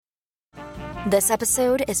This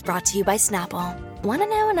episode is brought to you by Snapple. Want to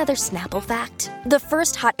know another Snapple fact? The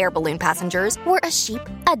first hot air balloon passengers were a sheep,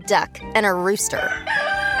 a duck, and a rooster.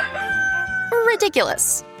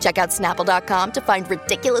 Ridiculous. Check out Snapple.com to find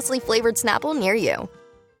ridiculously flavored Snapple near you.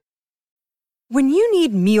 When you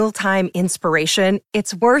need mealtime inspiration,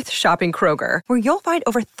 it's worth shopping Kroger, where you'll find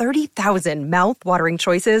over 30,000 mouth-watering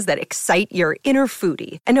choices that excite your inner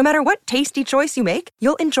foodie. And no matter what tasty choice you make,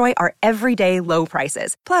 you'll enjoy our everyday low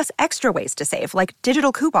prices, plus extra ways to save, like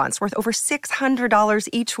digital coupons worth over $600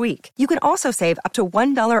 each week. You can also save up to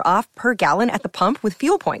 $1 off per gallon at the pump with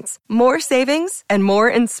fuel points. More savings and more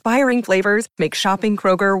inspiring flavors make shopping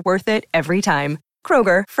Kroger worth it every time.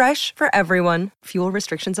 Kroger, fresh for everyone. Fuel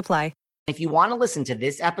restrictions apply. If you want to listen to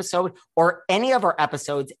this episode or any of our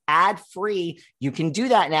episodes ad-free, you can do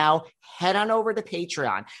that now. Head on over to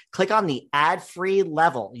Patreon. Click on the ad-free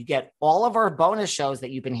level. You get all of our bonus shows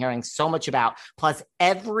that you've been hearing so much about. Plus,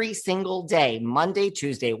 every single day, Monday,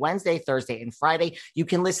 Tuesday, Wednesday, Thursday, and Friday, you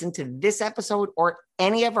can listen to this episode or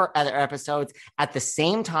any of our other episodes at the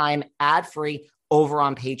same time, ad-free, over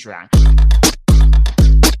on Patreon.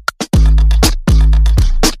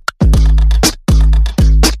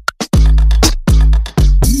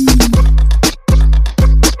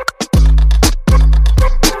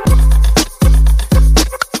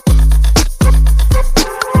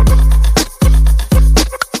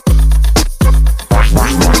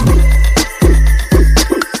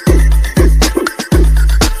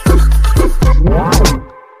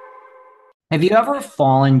 Have you ever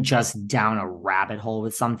fallen just down a rabbit hole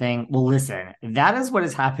with something? Well, listen, that is what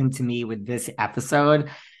has happened to me with this episode.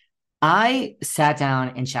 I sat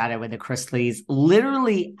down and chatted with the CHRISLEYs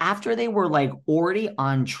literally after they were like already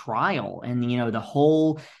on trial. And, the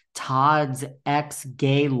whole Todd's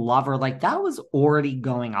ex-gay lover, like that was already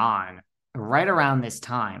going on right around this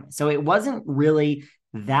time. So it wasn't really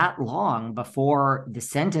that long before the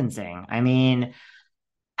sentencing.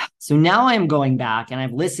 So now I'm going back and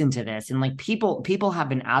I've listened to this, and like people have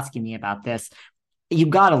been asking me about this. You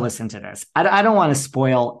got to listen to this. I don't want to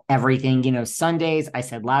spoil everything. Sundays, I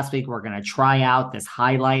said last week, we're going to try out this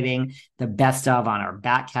highlighting the best of on our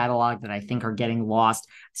back catalog that I think are getting lost.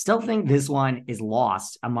 Still think this one is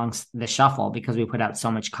lost amongst the shuffle because we put out so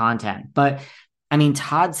much content. But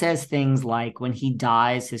Todd says things like when he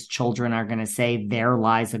dies, his children are going to say, "There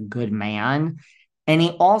lies a good man." And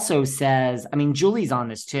he also says, Julie's on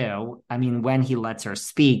this too. When he lets her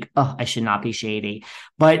speak, I should not be shady.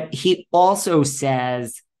 But he also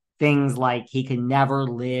says things like he can never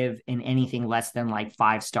live in anything less than like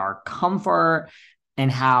 5-star comfort,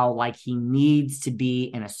 and how like he needs to be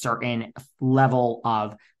in a certain level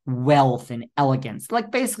of wealth and elegance.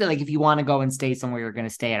 Like basically like if you want to go and stay somewhere, you're going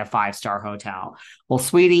to stay at a 5-star hotel. Well,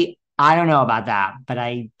 sweetie, I don't know about that, but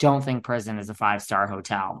I don't think prison is a 5-star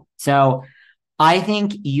hotel. So I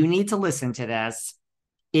think you need to listen to this.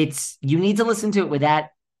 You need to listen to it with that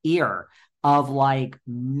ear of like,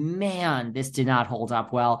 man, this did not hold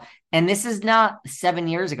up well. And this is not 7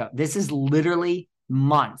 years ago. This is literally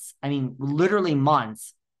months. Literally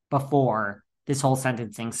months before this whole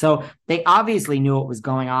sentencing. So they obviously knew what was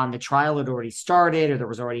going on. The trial had already started, or there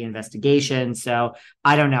was already investigation. So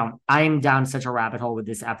I don't know. I'm down such a rabbit hole with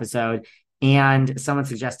this episode. And someone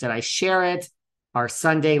suggested I share it. Our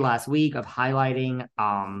Sunday last week of highlighting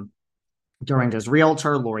Dorinda's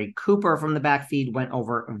realtor, Lori Cooper from the backfeed, went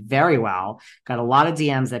over very well. Got a lot of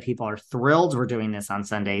DMs that people are thrilled we're doing this on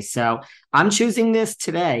Sunday. So I'm choosing this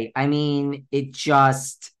today. It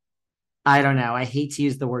just, I don't know. I hate to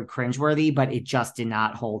use the word cringeworthy, but it just did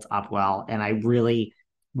not hold up well. And I really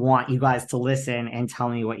want you guys to listen and tell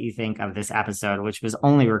me what you think of this episode, which was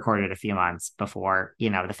only recorded a few months before,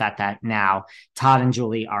 the fact that now Todd and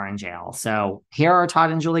Julie are in jail. So here are Todd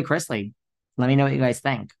and Julie CHRISLEY. Let me know what you guys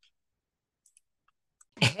think.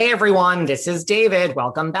 Hey everyone, this is David.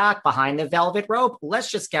 Welcome back behind the velvet rope. Let's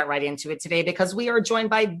just get right into it today because we are joined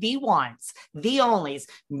by the ones, the onlys,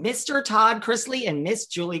 Mr. Todd CHRISLEY and Miss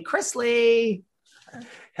Julie CHRISLEY.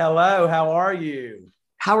 Hello, how are you?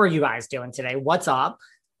 How are you guys doing today? What's up?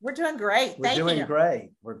 We're doing great. Thank you. We're doing great.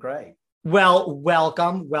 We're great. Well,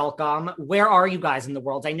 welcome. Where are you guys in the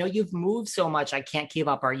world? I know you've moved so much. I can't keep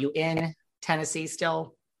up. Are you in Tennessee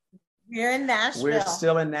still? We're in Nashville. We're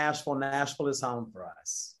still in Nashville. Nashville is home for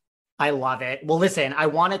us. I love it. Well, listen, I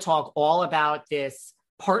want to talk all about this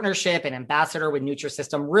partnership and ambassador with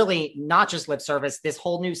Nutrisystem, really not just lip service, this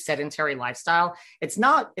whole new sedentary lifestyle. It's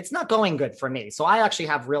not going good for me. So I actually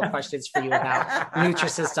have real questions for you about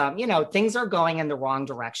Nutrisystem. Things are going in the wrong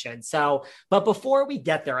direction. So, but before we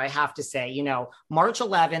get there, I have to say, March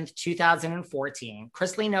 11th, 2014,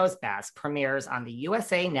 CHRISLEY Knows Best premieres on the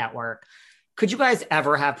USA Network. Could you guys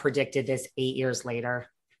ever have predicted this 8 years later?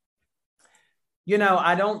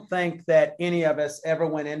 I don't think that any of us ever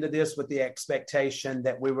went into this with the expectation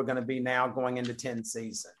that we were going to be now going into 10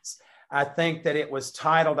 seasons. I think that it was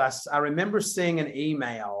titled, I remember seeing an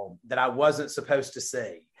email that I wasn't supposed to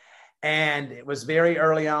see. And it was very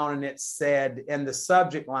early on, and it said in the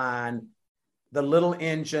subject line, "The little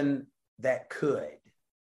engine that could."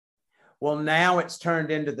 Well, now it's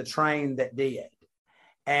turned into the train that did.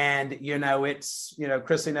 And, it's,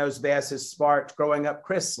 CHRISLEY Knows Best has sparked Growing Up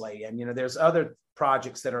CHRISLEY. And, there's other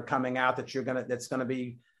projects that are coming out that that's going to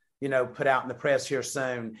be, put out in the press here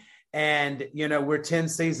soon. And, we're 10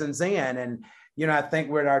 seasons in, and, I think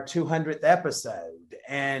we're at our 200th episode,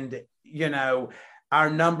 and, our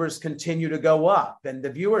numbers continue to go up and the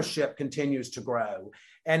viewership continues to grow.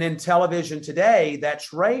 And in television today,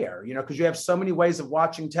 that's rare, because you have so many ways of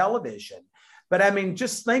watching television. But I mean,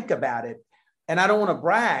 just think about it. And I don't want to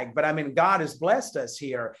brag, but I mean, God has blessed us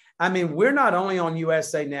here. I mean, we're not only on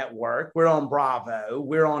USA Network, we're on Bravo,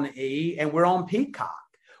 we're on E, and we're on Peacock.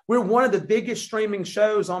 We're one of the biggest streaming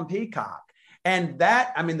shows on Peacock. And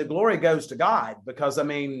that, I mean, the glory goes to God, because I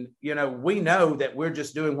mean, we know that we're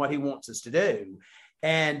just doing what he wants us to do.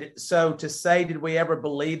 And so to say, did we ever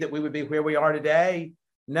believe that we would be where we are today?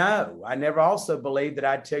 No, I never also believed that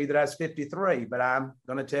I'd tell you that I was 53, but I'm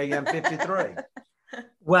going to tell you I'm 53.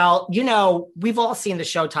 Well, we've all seen the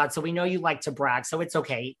show, Todd, so we know you like to brag, so it's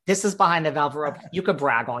okay. This is Behind the Velvet Rope. You could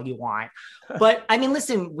brag all you want. But I mean,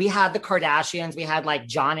 listen, we had the Kardashians. We had like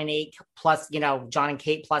John and Kate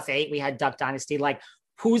 +8. We had Duck Dynasty. Like,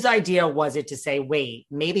 whose idea was it to say, wait,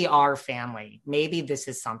 maybe our family, maybe this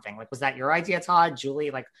is something? Like, was that your idea, Todd,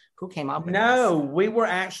 Julie? Like, who came up with this? No, we were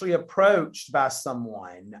actually approached by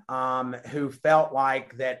someone who felt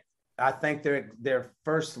like that. I think their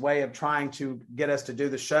first way of trying to get us to do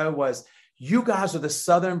the show was, you guys are the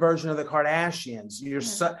Southern version of the Kardashians. You're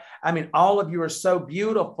all of you are so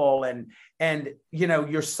beautiful, and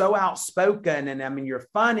you're so outspoken, and I mean, you're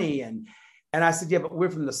funny. And I said, yeah, but we're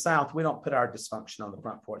from the South. We don't put our dysfunction on the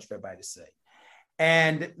front porch for everybody to see.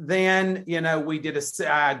 And then,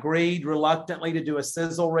 I agreed reluctantly to do a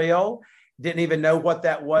sizzle reel. Didn't even know what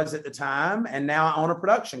that was at the time. And now I own a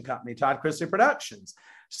production company, TODD CHRISLEY Productions.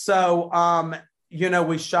 So,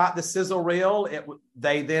 we shot the sizzle reel.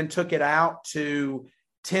 They then took it out to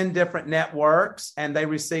 10 different networks, and they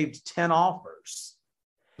received 10 offers.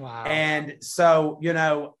 Wow. And so,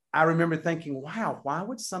 I remember thinking, wow, why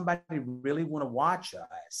would somebody really want to watch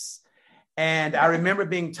us? And I remember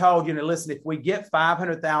being told, listen, if we get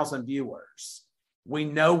 500,000 viewers, we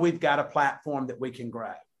know we've got a platform that we can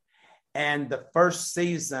grow. And the first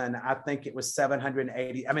season, I think it was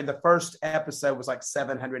 780. I mean, the first episode was like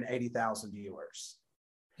 780,000 viewers.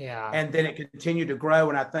 Yeah. And then it continued to grow.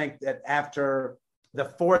 And I think that after the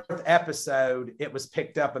fourth episode, it was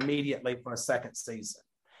picked up immediately for a second season.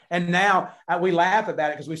 And now we laugh about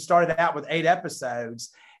it because we started out with 8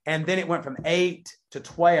 episodes, and then it went from 8 to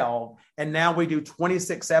 12. And now we do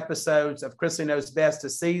 26 episodes of CHRISLEY Knows Best a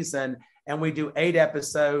season, and we do 8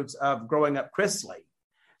 episodes of Growing Up CHRISLEY.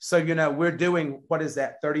 So, we're doing,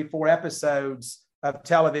 34 episodes of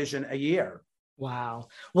television a year. Wow.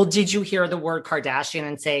 Well, did you hear the word Kardashian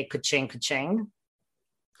and say ka-ching, ka-ching?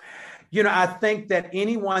 I think that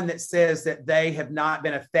anyone that says that they have not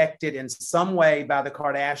been affected in some way by the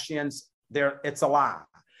Kardashians, it's a lie.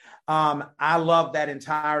 I love that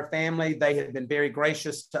entire family. They have been very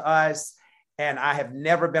gracious to us, and I have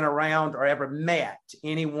never been around or ever met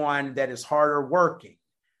anyone that is harder working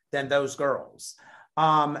than those girls.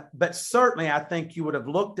 But certainly, I think you would have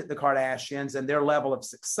looked at the Kardashians and their level of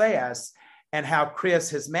success and how Kris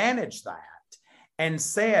has managed that and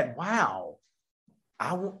said, wow,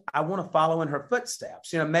 I want to follow in her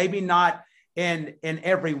footsteps. Maybe not in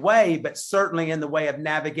every way, but certainly in the way of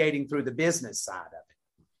navigating through the business side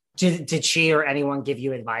of it. Did she or anyone give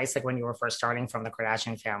you advice, like when you were first starting from the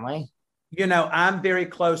Kardashian family? I'm very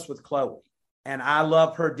close with Khloe, and I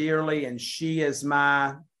love her dearly, and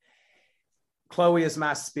Khloe is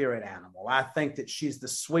my spirit animal. I think that she's the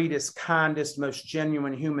sweetest, kindest, most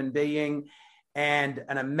genuine human being, and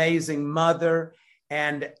an amazing mother.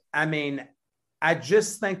 And I mean, I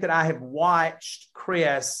just think that I have watched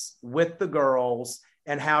Kris with the girls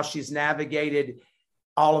and how she's navigated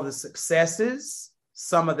all of the successes,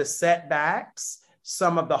 some of the setbacks,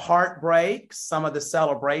 some of the heartbreaks, some of the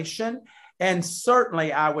celebration. And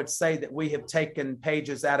certainly I would say that we have taken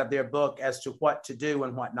pages out of their book as to what to do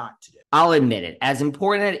and what not to do. I'll admit it. As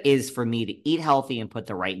important it is for me to eat healthy and put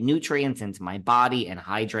the right nutrients into my body and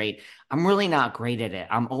hydrate, I'm really not great at it.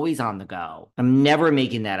 I'm always on the go. I'm never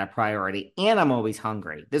making that a priority, and I'm always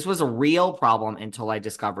hungry. This was a real problem until I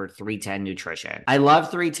discovered 310 Nutrition. I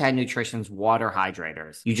love 310 Nutrition's water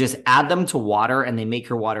hydrators. You just add them to water and they make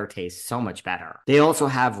your water taste so much better. They also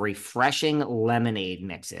have refreshing lemonade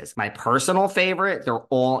mixes. My personal favorite, they're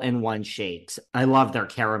all in one shapes. I love their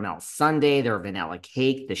caramel sundae, their vanilla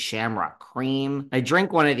cake, the shamrock cream. I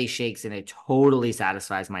drink one of these shakes and it totally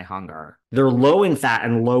satisfies my hunger. They're low in fat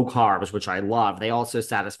and low carbs, which I love. They also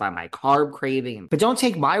satisfy my carb craving. But don't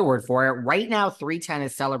take my word for it. Right now, 310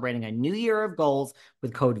 is celebrating a new year of goals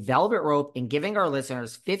with code Velvet Rope and giving our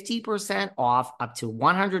listeners 50% off up to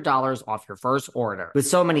 $100 off your first order. With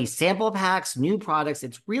so many sample packs, new products,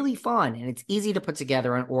 it's really fun and it's easy to put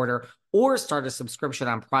together an order or start a subscription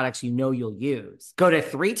on products you know you'll use. Go to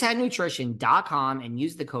 310nutrition.com and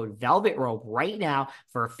use the code Velvet Rope right now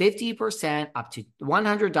for 50% up to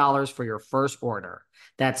 $100 for your first order.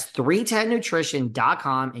 That's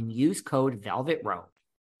 310nutrition.com and use code Velvet Rope.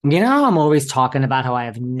 You know, I'm always talking about how I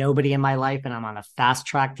have nobody in my life and I'm on a fast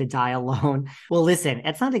track to die alone. Well, listen,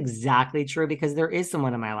 it's not exactly true because there is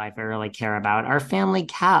someone in my life I really care about, our family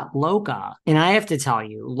cat, Loca. And I have to tell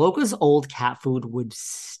you, Loca's old cat food would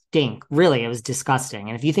stink. Really, it was disgusting.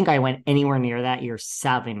 And if you think I went anywhere near that, you're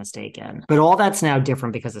sadly mistaken. But all that's now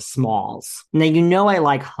different because of Smalls. Now, you know I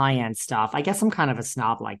like high-end stuff. I guess I'm kind of a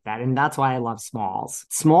snob like that, and that's why I love Smalls.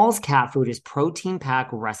 Smalls cat food is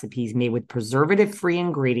protein-packed recipes made with preservative-free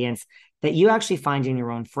ingredients that you actually find in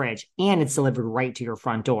your own fridge, and it's delivered right to your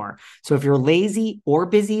front door. So if you're lazy or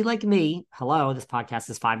busy like me, hello, this podcast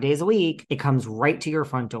is 5 days a week, it comes right to your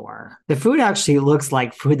front door. The food actually looks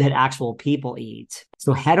like food that actual people eat.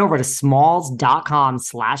 So head over to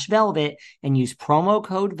smalls.com/velvet and use promo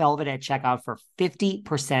code velvet at checkout for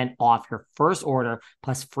 50% off your first order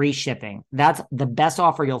plus free shipping. That's the best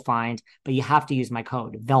offer you'll find, but you have to use my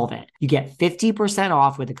code velvet. You get 50%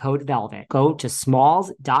 off with the code velvet. Go to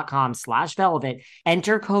smalls.com/velvet,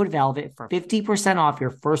 enter code velvet for 50% off your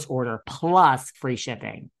first order plus free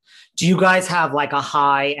shipping. Do you guys have like a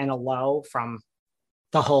high and a low from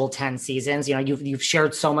the whole 10 seasons? You know, you've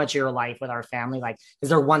shared so much of your life with our family. Like, is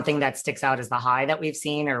there one thing that sticks out as the high that we've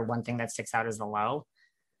seen or one thing that sticks out as the low?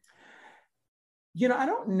 You know, I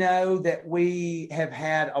don't know that we have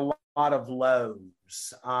had a lot of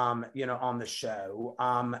lows, you know, on the show.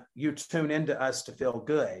 You tune into us to feel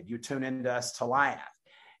good. You tune into us to laugh.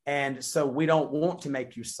 And so we don't want to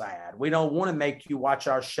make you sad. We don't want to make you watch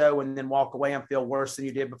our show and then walk away and feel worse than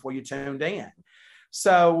you did before you tuned in.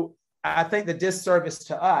 So I think the disservice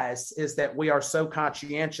to us is that we are so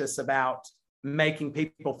conscientious about making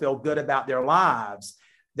people feel good about their lives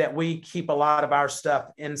that we keep a lot of our stuff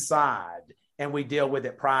inside and we deal with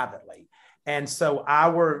it privately. And so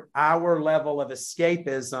our level of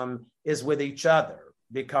escapism is with each other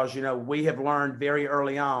because, you know, we have learned very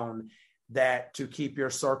early on that to keep your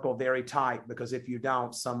circle very tight, because if you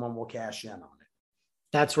don't, someone will cash in on it.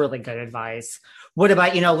 That's really good advice. What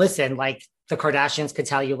about, you know, listen, like the Kardashians could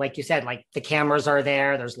tell you, like you said, like the cameras are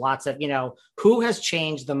there. There's lots of, you know, who has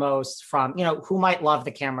changed the most from, you know, who might love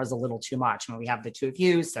the cameras a little too much? I mean, we have the two of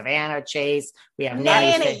you, Savannah, Chase, we have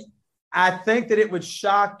Nanny. I think that it would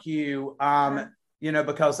shock you, you know,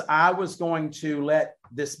 because I was going to let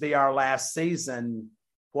this be our last season,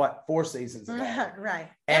 4 seasons ago. Right.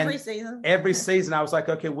 And Every season I was like,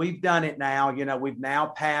 okay, we've done it now. You know, we've now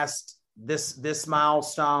passed this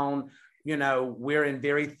milestone. You know, we're in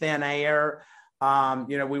very thin air.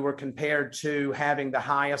 You know, we were compared to having the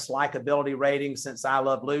highest likability rating since I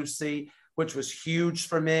Love Lucy, which was huge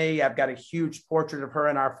for me. I've got a huge portrait of her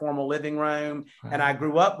in our formal living room, and I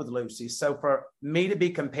grew up with Lucy. So for me to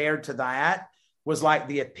be compared to that was like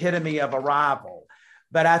the epitome of a rival.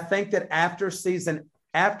 But I think that after season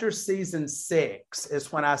 6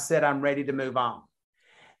 is when I said I'm ready to move on.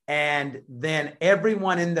 And then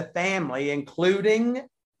everyone in the family, including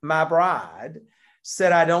my bride,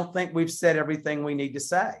 said, I don't think we've said everything we need to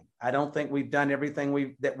say. I don't think we've done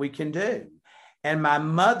everything that we can do. And my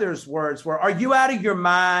mother's words were, are you out of your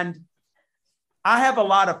mind? I have a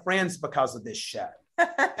lot of friends because of this show.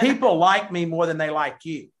 People like me more than they like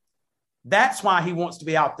you. That's why he wants to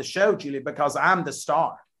be off the show, Julie, because I'm the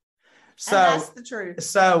star. So and that's the truth.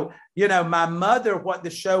 So, you know, my mother, what the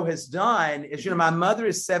show has done is, you know, my mother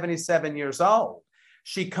is 77 years old.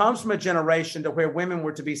 She comes from a generation to where women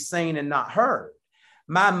were to be seen and not heard.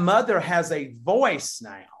 My mother has a voice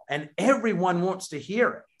now, and everyone wants to hear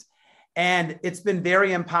it. And it's been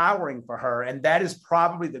very empowering for her. And that is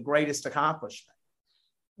probably the greatest accomplishment.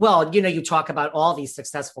 Well, you talk about all these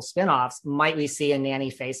successful spinoffs. Might we see a Nanny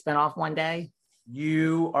Faye spinoff one day?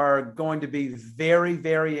 You are going to be very,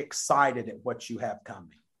 very excited at what you have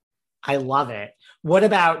coming. I love it. What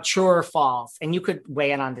about true or false? And you could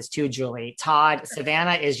weigh in on this too, Julie. Todd,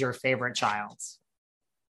 Savannah is your favorite child.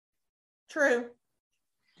 True.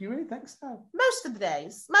 Do you really think so? Most of the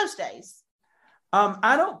days. Most days.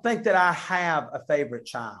 I don't think that I have a favorite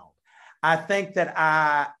child. I think that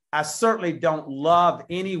I certainly don't love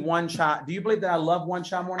any one child. Do you believe that I love one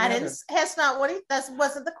child more than others? That's not what that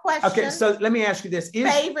wasn't the question. Okay, so let me ask you this.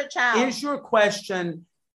 Favorite child. Is your question,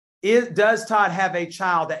 does Todd have a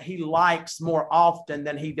child that he likes more often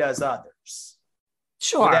than he does others?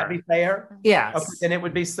 Sure. Would that be fair? Yes. Okay, then it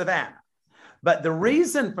would be Savannah. But the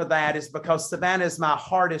reason for that is because Savannah is my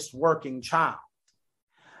hardest working child.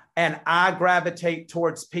 And I gravitate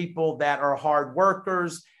towards people that are hard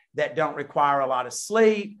workers, that don't require a lot of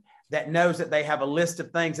sleep, that knows that they have a list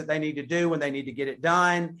of things that they need to do when they need to get it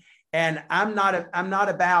done. And I'm not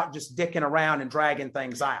about just dicking around and dragging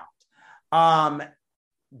things out. I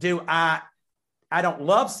don't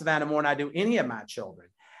love Savannah more than I do any of my children.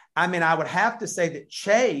 I mean, I would have to say that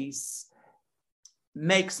Chase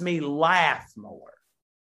makes me laugh more.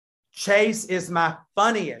 Chase is my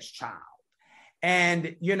funniest child.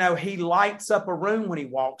 And, he lights up a room when he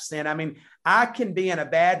walks in. I mean, I can be in a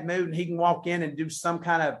bad mood and he can walk in and do some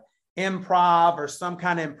kind of improv or some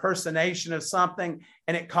kind of impersonation of something,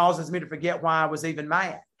 and it causes me to forget why I was even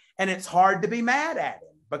mad. And it's hard to be mad at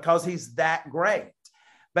him because he's that great.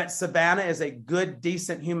 But Savannah is a good,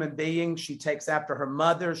 decent human being. She takes after her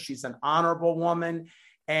mother. She's an honorable woman,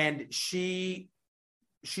 and she's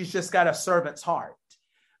just got a servant's heart.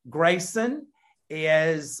 Grayson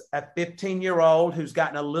is a 15-year-old who's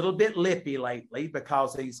gotten a little bit lippy lately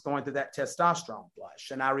because he's going through that testosterone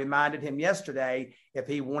flush. And I reminded him yesterday, if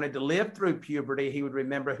he wanted to live through puberty, he would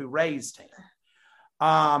remember who raised him.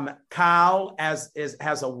 Kyle has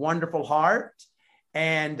a wonderful heart,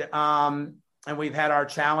 and we've had our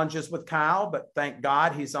challenges with Kyle, but thank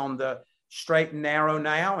God he's on the straight and narrow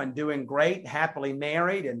now and doing great, happily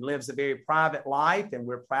married, and lives a very private life, and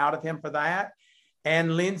we're proud of him for that.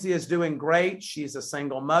 And Lindsay is doing great. She's a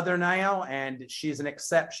single mother now, and she's an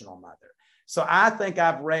exceptional mother. So I think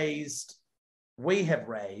we have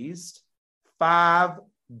raised 5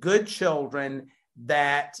 good children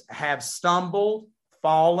that have stumbled,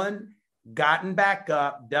 fallen, gotten back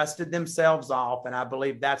up, dusted themselves off. And I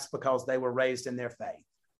believe that's because they were raised in their faith.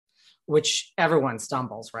 Which everyone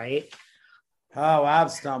stumbles, right? Oh,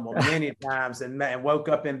 I've stumbled many times and woke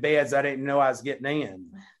up in beds I didn't know I was getting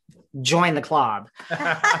in. Join the club.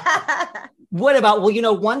 What about,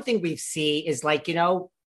 one thing we see is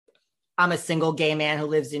I'm a single gay man who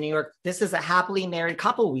lives in New York. This is a happily married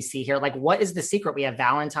couple we see here. What is the secret? We have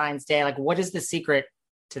Valentine's Day. What is the secret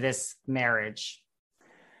to this marriage?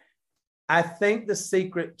 I think the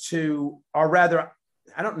secret or rather,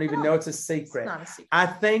 I don't even know it's a secret. It's not a secret. I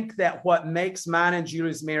think that what makes mine and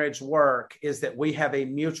Julie's marriage work is that we have a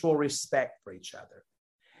mutual respect for each other,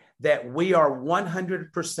 that we are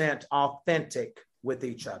 100% authentic with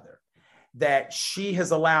each other, that she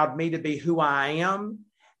has allowed me to be who I am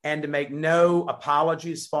and to make no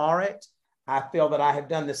apologies for it. I feel that I have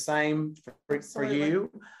done the same for you.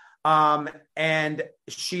 And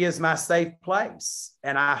she is my safe place.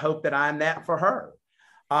 And I hope that I'm that for her.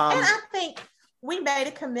 And I think we made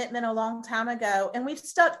a commitment a long time ago, and we've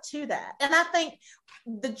stuck to that. And I think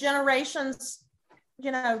the generations,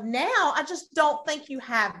 now I just don't think you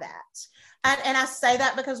have that. And I say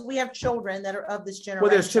that because we have children that are of this generation. Well,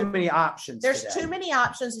 there's too many options. There's too many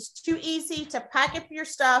options. It's too easy to pack up your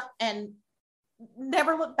stuff and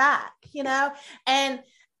never look back, and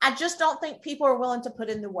I just don't think people are willing to put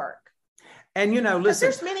in the work. And, listen,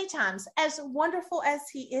 there's many times, as wonderful as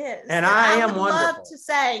he is, and I am would wonderful. love to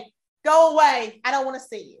say, go away. I don't want to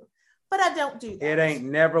see you, but I don't do that. It ain't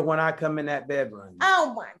never when I come in that bedroom.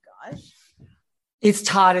 Oh my gosh. Is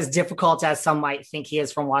Todd as difficult as some might think he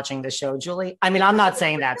is from watching the show, Julie? I mean, I'm not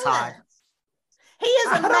saying that, Todd. He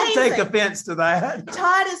is amazing. I don't take offense to that.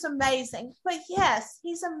 Todd is amazing. But yes,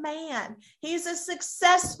 he's a man. He's a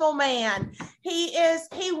successful man. He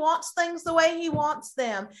wants things the way he wants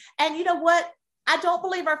them. And you know what? I don't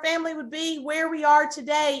believe our family would be where we are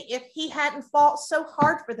today if he hadn't fought so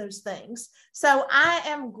hard for those things. So I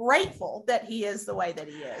am grateful that he is the way that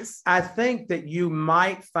he is. I think that you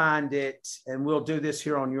might find it, and we'll do this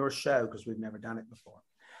here on your show because we've never done it before.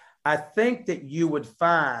 I think that you would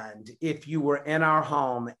find, if you were in our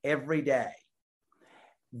home every day,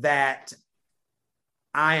 that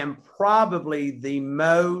I am probably the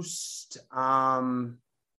most, I'm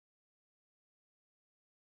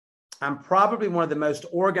probably one of the most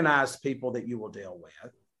organized people that you will deal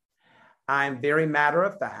with. I'm very matter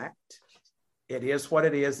of fact. It is what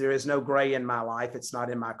it is. There is no gray in my life. It's not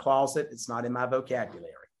in my closet. It's not in my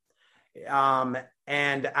vocabulary.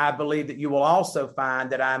 And I believe that you will also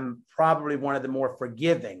find that I'm probably one of the more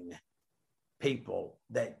forgiving people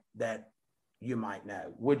that you might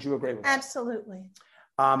know. Would you agree with that? Absolutely.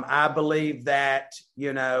 I believe that,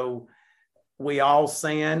 we all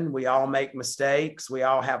sin, we all make mistakes, we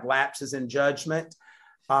all have lapses in judgment.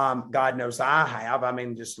 God knows I have. I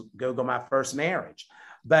mean, just Google my first marriage.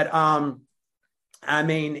 But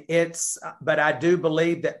but I do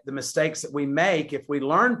believe that the mistakes that we make, if we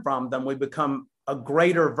learn from them, we become a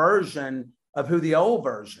greater version of who the old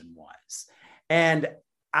version was. And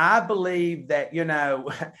I believe that,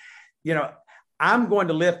 I'm going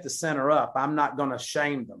to lift the sinner up. I'm not going to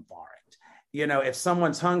shame them for it. If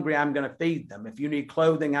someone's hungry, I'm going to feed them. If you need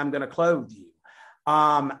clothing, I'm going to clothe you.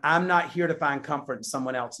 I'm not here to find comfort in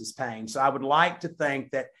someone else's pain. So I would like to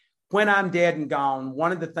think that when I'm dead and gone,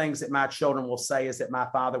 one of the things that my children will say is that my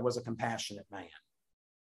father was a compassionate man.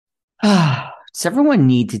 Does everyone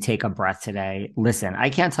need to take a breath today? Listen, I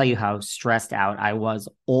can't tell you how stressed out I was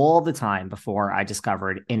all the time before I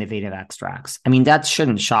discovered innovative extracts. I mean, that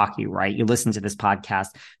shouldn't shock you, right? You listen to this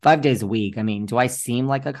podcast 5 days a week. I mean, do I seem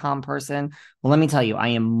like a calm person? Well, let me tell you, I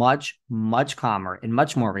am much, much calmer and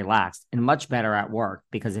much more relaxed and much better at work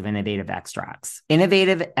because of Innovative Extracts.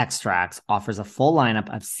 Innovative Extracts offers a full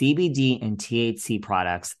lineup of CBD and THC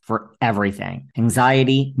products for everything: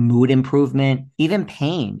 anxiety, mood improvement, even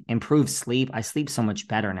pain, improved sleep. I sleep so much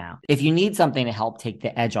better now. If you need something to help take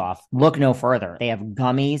the edge off, look no further. They have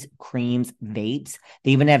gummies, creams, vapes.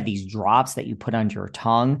 They even have these drops that you put under your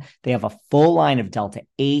tongue. They have a full line of Delta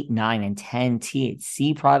 8, 9, and 10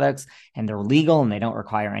 THC products, and they're legal and they don't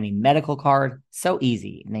require any medical card. So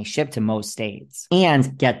easy. And they ship to most states.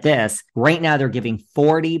 And get this, right now they're giving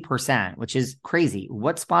 40%, which is crazy.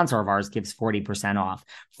 What sponsor of ours gives 40% off?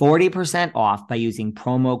 40% off by using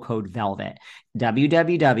promo code VELVET,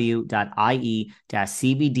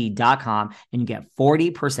 www.ie-cbd.com, and you get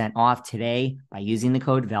 40% off today by using the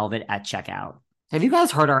code VELVET at checkout. Have you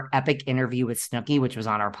guys heard our epic interview with Snooki, which was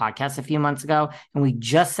on our podcast a few months ago? And we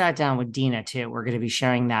just sat down with Dina too. We're going to be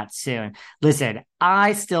sharing that soon. Listen,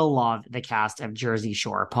 I still love the cast of Jersey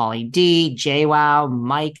Shore: Pauly D, JWoww,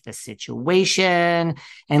 Mike, The Situation.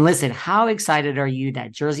 And listen, how excited are you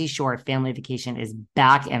that Jersey Shore Family Vacation is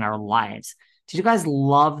back in our lives? Did you guys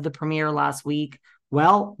love the premiere last week?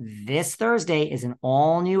 Well, this Thursday is an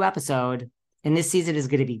all new episode. And this season is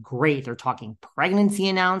going to be great. They're talking pregnancy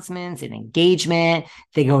announcements and engagement.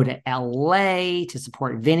 They go to LA to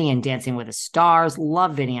support Vinny and Dancing with the Stars.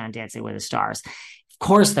 Love Vinny on Dancing with the Stars. Of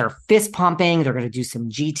course, they're fist pumping. They're going to do some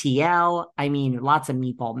GTL. I mean, lots of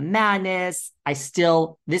meatball madness.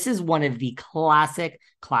 This is one of the classic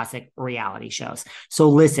reality shows. So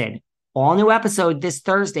listen, all new episode this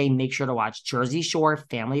Thursday. Make sure to watch Jersey Shore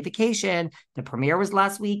Family Vacation. The premiere was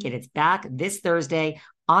last week and it's back this Thursday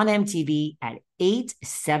on MTV at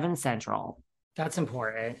 8/7 Central. That's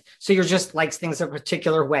important. So you're just likes things a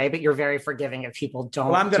particular way, but you're very forgiving if people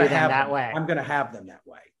don't do them that way. I'm going to have them that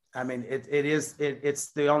way. I mean,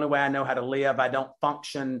 it's the only way I know how to live. I don't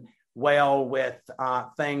function well with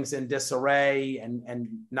things in disarray and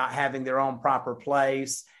not having their own proper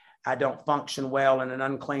place. I don't function well in an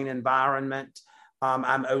unclean environment.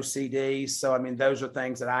 I'm OCD. So, I mean, those are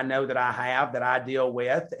things that I know that I have, that I deal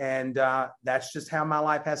with. And that's just how my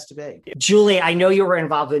life has to be. Julie, I know you were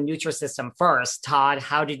involved with Nutrisystem first. Todd,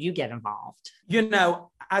 how did you get involved?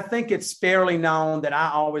 I think it's fairly known that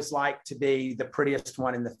I always like to be the prettiest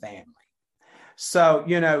one in the family. So,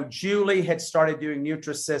 Julie had started doing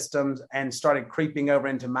Nutrisystems and started creeping over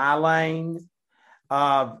into my lane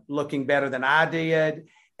of looking better than I did.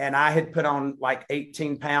 And I had put on like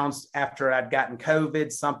 18 pounds after I'd gotten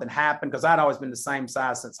COVID. Something happened because I'd always been the same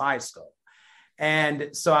size since high school. And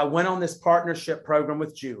so I went on this partnership program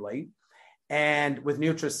with Julie and with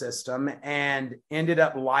Nutrisystem and ended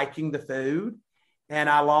up liking the food. And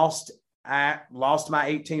I lost my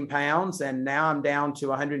 18 pounds and now I'm down to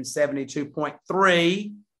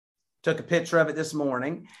 172.3. Took a picture of it this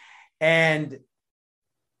morning. And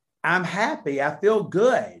I'm happy. I feel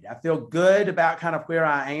good. I feel good about kind of where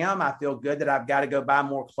I am. I feel good that I've got to go buy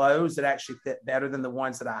more clothes that actually fit better than the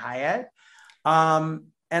ones that I had. And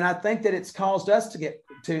I think that it's caused us to get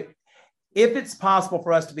to, if it's possible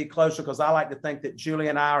for us to be closer, because I like to think that Julie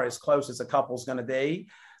and I are as close as a couple's going to be.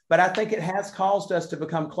 But I think it has caused us to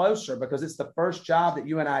become closer because it's the first job that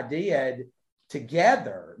you and I did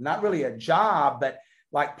together. Not really a job, but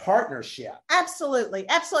like partnership. Absolutely.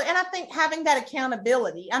 Absolutely. And I think having that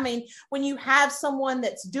accountability, I mean, when you have someone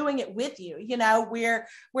that's doing it with you, you know,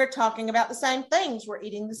 we're talking about the same things, we're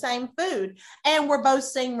eating the same food, and we're both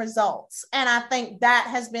seeing results. And I think that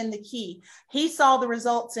has been the key. He saw the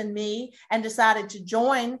results in me and decided to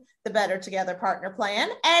join the Better Together Partner Plan.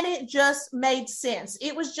 And it just made sense.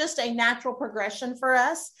 It was just a natural progression for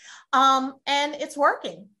us. And it's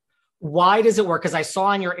working. Why does it work? Because I saw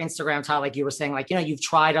on your Instagram, Todd, like you were saying, like, you know, you've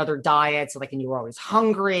tried other diets, like, and you were always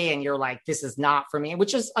hungry and you're like, this is not for me,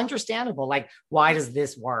 which is understandable. Like, why does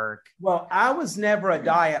this work? Well, I was never a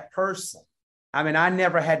diet person. I mean, I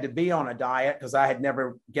never had to be on a diet because I had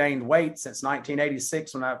never gained weight since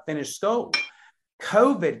 1986 when I finished school.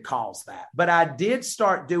 COVID caused that. But I did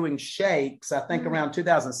start doing shakes, I think around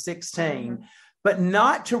 2016, but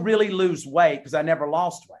not to really lose weight because I never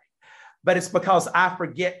lost weight. But it's because I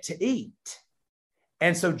forget to eat.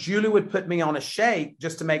 And so Julie would put me on a shake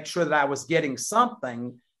just to make sure that I was getting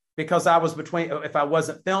something, because I was if I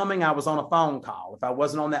wasn't filming, I was on a phone call. If I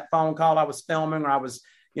wasn't on that phone call, I was filming, or I was,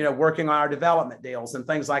 you know, working on our development deals and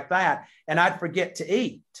things like that. And I'd forget to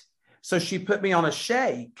eat. So she put me on a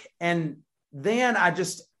shake. And then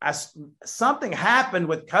something happened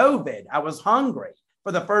with COVID. I was hungry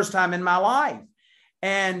for the first time in my life.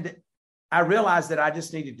 And I realized that I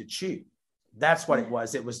just needed to chew. That's what it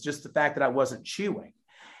was. It was just the fact that I wasn't chewing.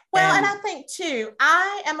 Well, and I think too,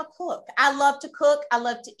 I am a cook. I love to cook. I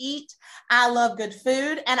love to eat. I love good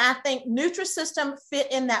food. And I think Nutrisystem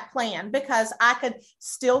fit in that plan because I could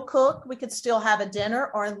still cook. We could still have a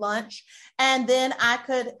dinner or a lunch. And then I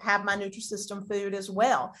could have my Nutrisystem food as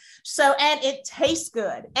well. So, and it tastes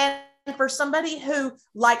good. And for somebody who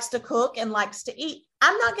likes to cook and likes to eat,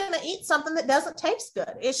 I'm not going to eat something that doesn't taste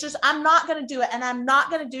good. It's just, I'm not going to do it. And I'm not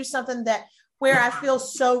going to do something where I feel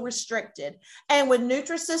so restricted. And with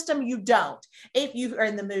Nutrisystem, you don't. If you are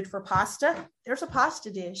in the mood for pasta, there's a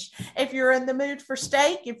pasta dish. If you're in the mood for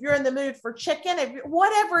steak, if you're in the mood for chicken,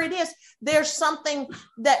 whatever it is, there's something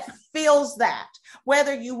that fills that,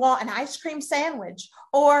 whether you want an ice cream sandwich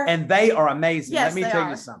or... And they are amazing. Yes, Let me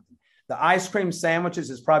tell you something. The ice cream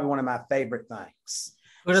sandwiches is probably one of my favorite things.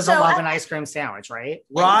 Who doesn't love an ice cream sandwich, right?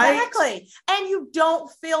 Right. Exactly. And you don't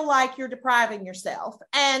feel like you're depriving yourself.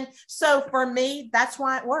 And so for me, that's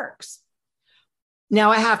why it works. Now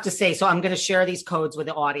I have to say, so I'm going to share these codes with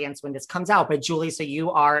the audience when this comes out. But Julie, so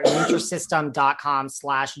you are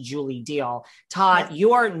Nutrisystem.com/Julie Deal. Todd, yes.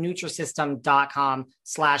 You are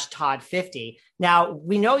Nutrisystem.com/Todd50. Now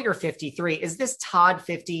we know you're 53. Is this Todd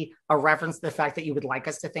 50 a reference to the fact that you would like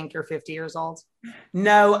us to think you're 50 years old?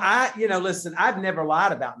 No, listen, I've never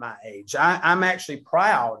lied about my age. I'm actually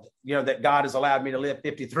proud, that God has allowed me to live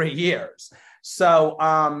 53 years. So,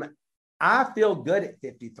 I feel good at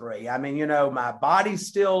 53. I mean, my body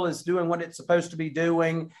still is doing what it's supposed to be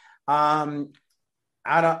doing. I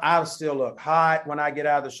still look hot when I get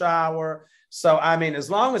out of the shower. So, I mean,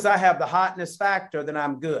 as long as I have the hotness factor, then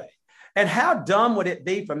I'm good. And how dumb would it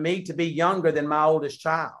be for me to be younger than my oldest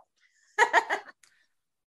child?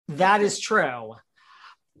 That is true.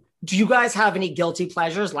 Do you guys have any guilty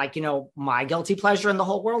pleasures? Like, my guilty pleasure and the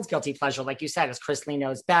whole world's guilty pleasure, like you said, is CHRISLEY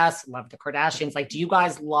Knows Best, love the Kardashians. Like, do you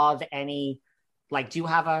guys love any, do you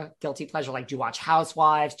have a guilty pleasure? Like, do you watch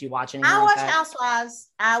Housewives? Do you watch anything I like watch that?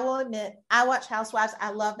 Housewives. I will admit, I watch Housewives.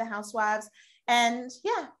 I love the Housewives. And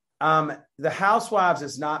yeah. The Housewives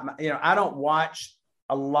is not, I don't watch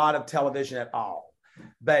a lot of television at all,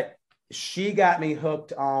 but she got me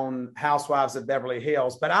hooked on Housewives of Beverly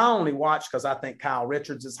Hills, but I only watch because I think Kyle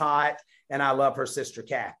Richards is hot and I love her sister,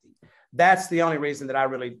 Kathy. That's the only reason that I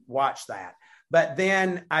really watch that. But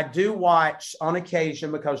then I do watch on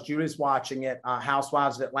occasion, because Julie's watching it,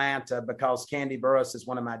 Housewives of Atlanta, because Candy Burris is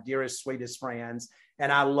one of my dearest, sweetest friends.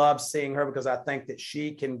 And I love seeing her because I think that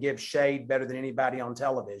she can give shade better than anybody on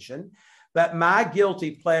television. But my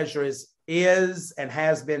guilty pleasure is and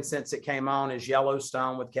has been since it came on is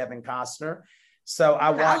Yellowstone with Kevin Costner. So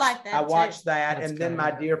I watched that. That's and good. Then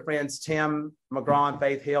my dear friends, Tim McGraw and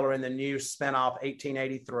Faith Hill are in the new spinoff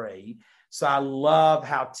 1883. So I love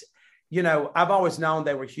how, I've always known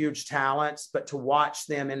they were huge talents, but to watch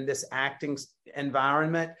them in this acting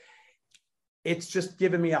environment, it's just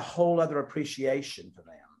given me a whole other appreciation for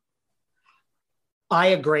them. I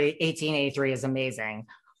agree. 1883 is amazing.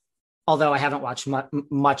 Although I haven't watched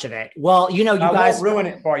much of it. Well, you guys... I won't ruin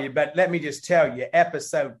it for you, but let me just tell you,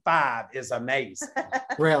 episode 5 is amazing.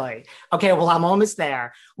 Really? Okay, well, I'm almost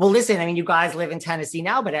there. Well, listen, I mean, you guys live in Tennessee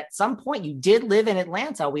now, but at some point you did live in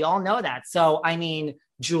Atlanta. We all know that. So, I mean,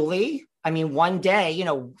 Julie, I mean, one day,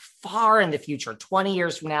 far in the future, 20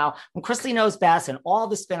 years from now, when CHRISLEY Knows Best and all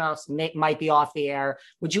the spinoffs might be off the air,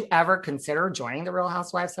 would you ever consider joining the Real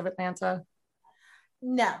Housewives of Atlanta?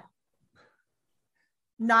 No.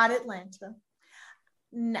 Not Atlanta.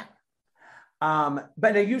 No.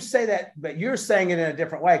 But now you say that, but you're saying it in a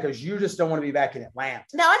different way because you just don't want to be back in Atlanta.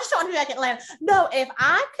 No, I just don't want to be back in Atlanta. No, if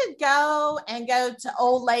I could go to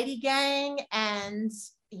Old Lady Gang and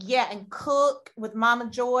cook with Mama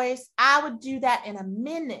Joyce, I would do that in a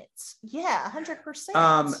minute. Yeah,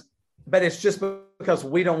 100%. But it's just because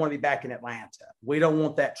we don't want to be back in Atlanta. We don't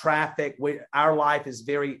want that traffic. Our life is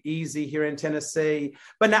very easy here in Tennessee.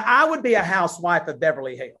 But now I would be a housewife of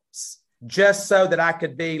Beverly Hills just so that I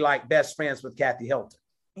could be like best friends with Kathy Hilton.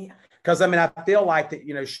 Yeah. Because I feel like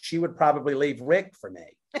that, she would probably leave Rick for me.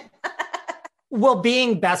 Well,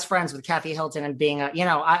 being best friends with Kathy Hilton and being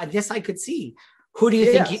this I could see. Who do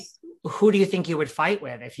you think you would fight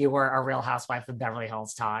with if you were a Real Housewife of Beverly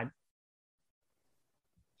Hills, Todd?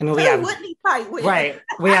 I mean, wouldn't he fight with? Right.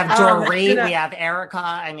 We have Dorit, we have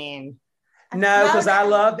Erica. No, because I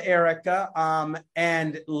love Erica.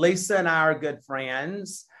 And Lisa and I are good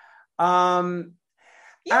friends. You and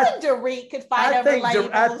Dorit could fight over labels.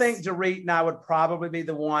 I think Dorit and I would probably be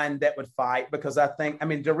the one that would fight because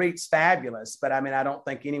Dorit's fabulous, but I don't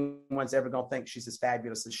think anyone's ever going to think she's as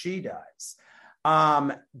fabulous as she does.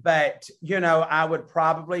 But I would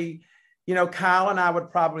probably, Kyle and I would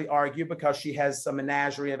probably argue because she has a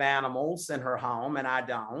menagerie of animals in her home and I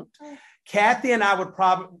don't. Kathy and I are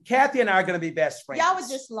going to be best friends. Y'all would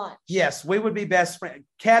just lunch. Yes, we would be best friends.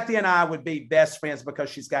 Kathy and I would be best friends because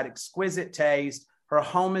she's got exquisite taste. Her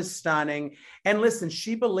home is stunning. And listen,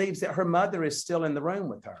 she believes that her mother is still in the room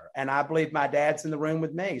with her. And I believe my dad's in the room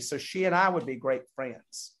with me. So she and I would be great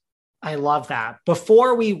friends. I love that.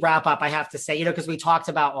 Before we wrap up, I have to say, because we talked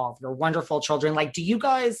about all of your wonderful children, do you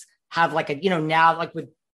guys have now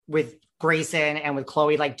with Grayson and with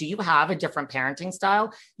Chloe, do you have a different parenting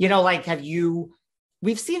style?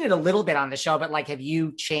 We've seen it a little bit on the show, but have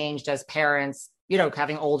you changed as parents,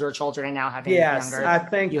 having older children and now having younger? I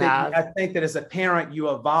think that as a parent, you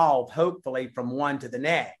evolve hopefully from one to the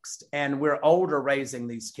next. And we're older raising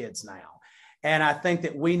these kids now. And I think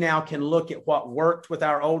that we now can look at what worked with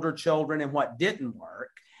our older children and what didn't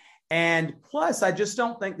work. And plus, I just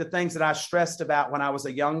don't think the things that I stressed about when I was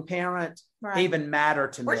a young parent even matter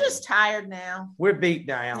to me. We're just tired now. We're beat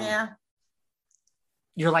down. Yeah.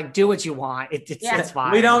 You're do what you want. It's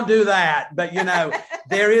fine. We don't do that. But,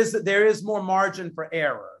 there is more margin for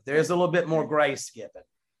error. There's a little bit more grace given.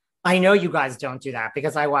 I know you guys don't do that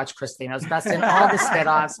because I watch CHRISLEY Knows Best and all the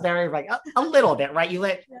spinoffs. Very a little bit, right? You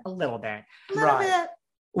let a little bit. A little bit.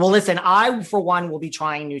 Well, listen, I, for one, will be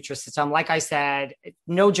trying Nutrisystem. Like I said,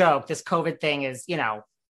 no joke, this COVID thing is,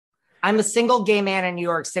 I'm a single gay man in New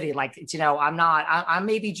York City. I'm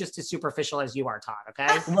maybe just as superficial as you are, Todd,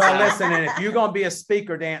 okay? Well, listen, and if you're going to be a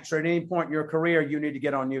speaker dancer at any point in your career, you need to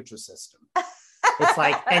get on Nutrisystem.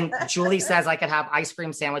 It's and Julie says I could have ice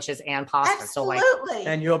cream sandwiches and pasta. Absolutely.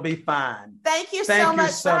 And you'll be fine. Thank you so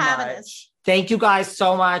much for having us. Thank you guys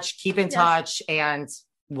so much. Keep in touch and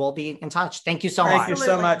we'll be in touch. Thank you so much. Thank you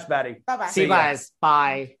so much, Betty. Bye-bye. See you guys.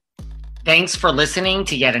 Bye. Thanks for listening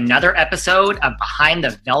to yet another episode of Behind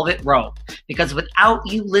the Velvet Rope. Because without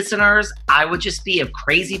you listeners, I would just be a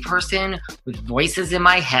crazy person with voices in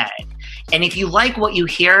my head. And if you like what you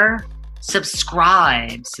hear,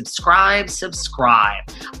 subscribe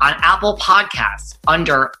on Apple Podcasts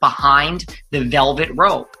under Behind the Velvet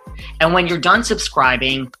Rope. And when you're done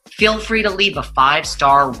subscribing, feel free to leave a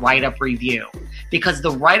 5-star write-up review because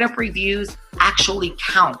the write-up reviews actually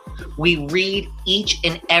count. We read each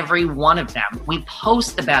and every one of them. We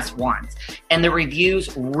post the best ones, and the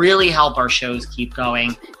reviews really help our shows keep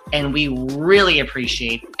going. And we really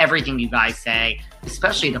appreciate everything you guys say,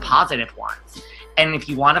 especially the positive ones. And if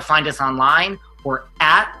you want to find us online, we're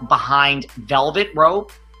at Behind Velvet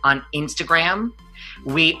Rope on Instagram.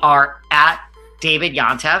 We are at David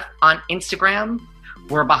Yontef on Instagram.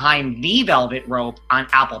 We're Behind the Velvet Rope on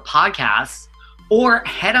Apple Podcasts. Or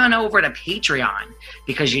head on over to Patreon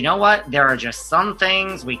because you know what? There are just some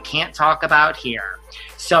things we can't talk about here.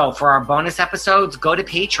 So for our bonus episodes, go to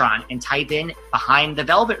Patreon and type in Behind the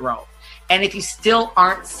Velvet Rope. And if you still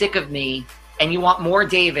aren't sick of me and you want more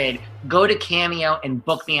David, go to Cameo and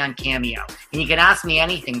book me on Cameo. And you can ask me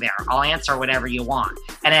anything there. I'll answer whatever you want.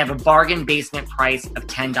 And I have a bargain basement price of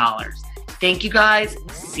 $10. Thank you guys.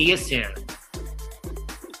 See you soon.